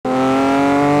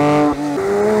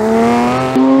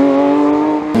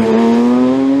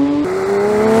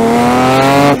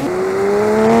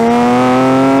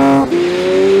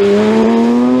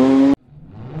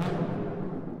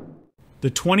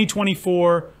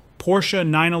2024 Porsche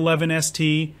 911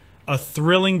 ST, a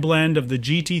thrilling blend of the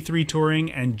GT3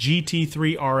 Touring and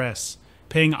GT3 RS,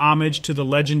 paying homage to the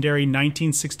legendary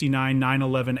 1969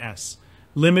 911S.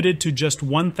 Limited to just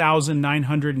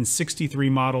 1,963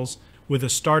 models, with a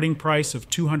starting price of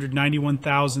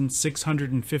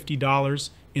 $291,650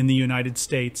 in the United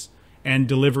States, and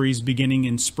deliveries beginning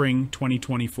in spring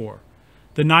 2024.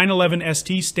 The 911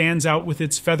 ST stands out with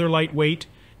its feather-light weight,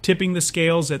 tipping the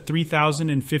scales at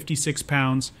 3,056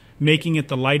 pounds, making it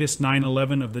the lightest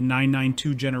 911 of the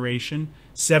 992 generation,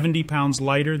 70 pounds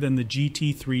lighter than the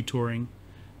GT3 Touring.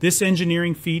 This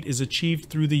engineering feat is achieved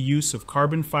through the use of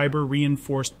carbon fiber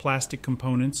reinforced plastic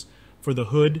components for the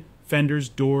hood, fenders,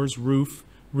 doors, roof,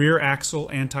 rear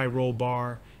axle anti-roll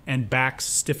bar, and back's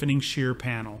stiffening shear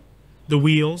panel. The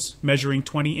wheels, measuring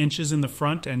 20 inches in the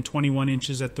front and 21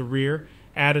 inches at the rear,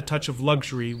 add a touch of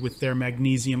luxury with their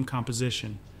magnesium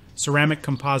composition. Ceramic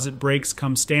composite brakes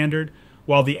come standard,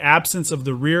 while the absence of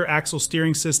the rear axle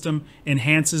steering system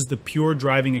enhances the pure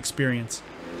driving experience.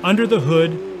 Under the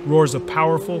hood roars a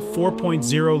powerful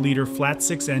 4.0-liter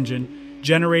flat-six engine,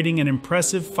 generating an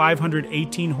impressive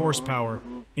 518 horsepower,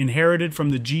 inherited from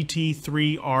the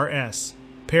GT3 RS,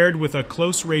 paired with a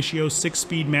close-ratio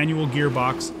 6-speed manual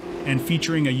gearbox and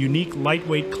featuring a unique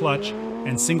lightweight clutch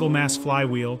and single-mass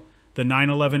flywheel. The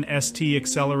 911 ST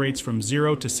accelerates from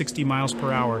 0 to 60 miles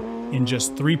per hour in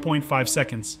just 3.5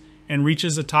 seconds and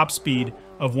reaches a top speed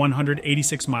of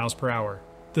 186 miles per hour.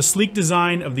 The sleek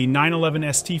design of the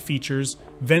 911 ST features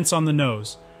vents on the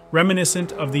nose,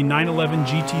 reminiscent of the 911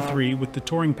 GT3 with the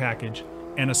Touring package,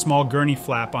 and a small gurney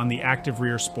flap on the active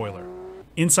rear spoiler.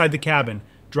 Inside the cabin,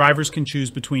 drivers can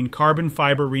choose between carbon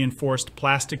fiber reinforced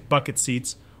plastic bucket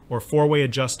seats or four-way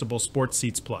adjustable Sport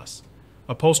Seats Plus.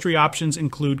 Upholstery options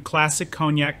include classic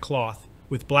cognac cloth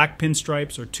with black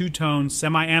pinstripes or two-tone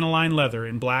semi-aniline leather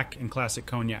in black and classic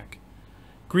cognac.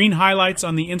 Green highlights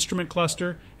on the instrument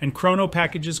cluster and chrono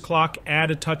package's clock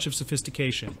add a touch of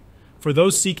sophistication. For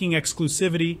those seeking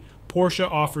exclusivity,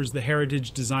 Porsche offers the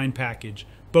Heritage Design Package,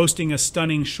 boasting a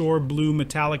stunning shore blue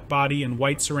metallic body and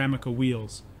white Ceramica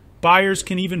wheels. Buyers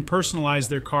can even personalize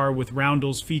their car with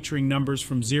roundels featuring numbers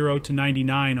from 0 to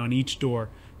 99 on each door,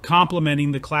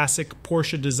 complementing the classic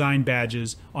Porsche design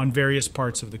badges on various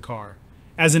parts of the car.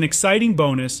 As an exciting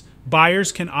bonus,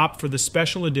 buyers can opt for the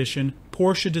special edition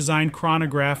Porsche Design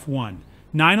Chronograph 1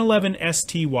 911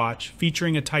 ST watch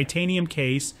featuring a titanium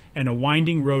case and a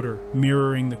winding rotor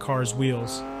mirroring the car's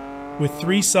wheels. With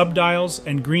 3 subdials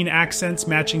and green accents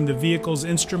matching the vehicle's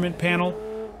instrument panel,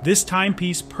 this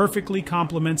timepiece perfectly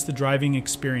complements the driving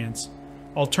experience.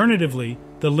 Alternatively,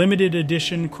 the limited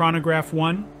edition Chronograph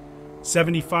 1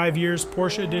 75 years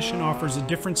Porsche edition offers a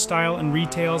different style and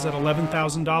retails at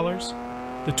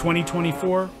 $11,000. The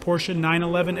 2024 Porsche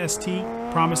 911 ST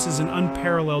promises an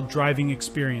unparalleled driving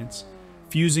experience,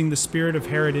 fusing the spirit of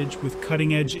heritage with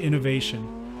cutting-edge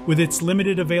innovation. With its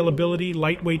limited availability,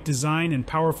 lightweight design, and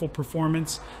powerful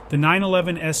performance, the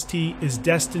 911 ST is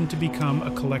destined to become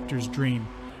a collector's dream.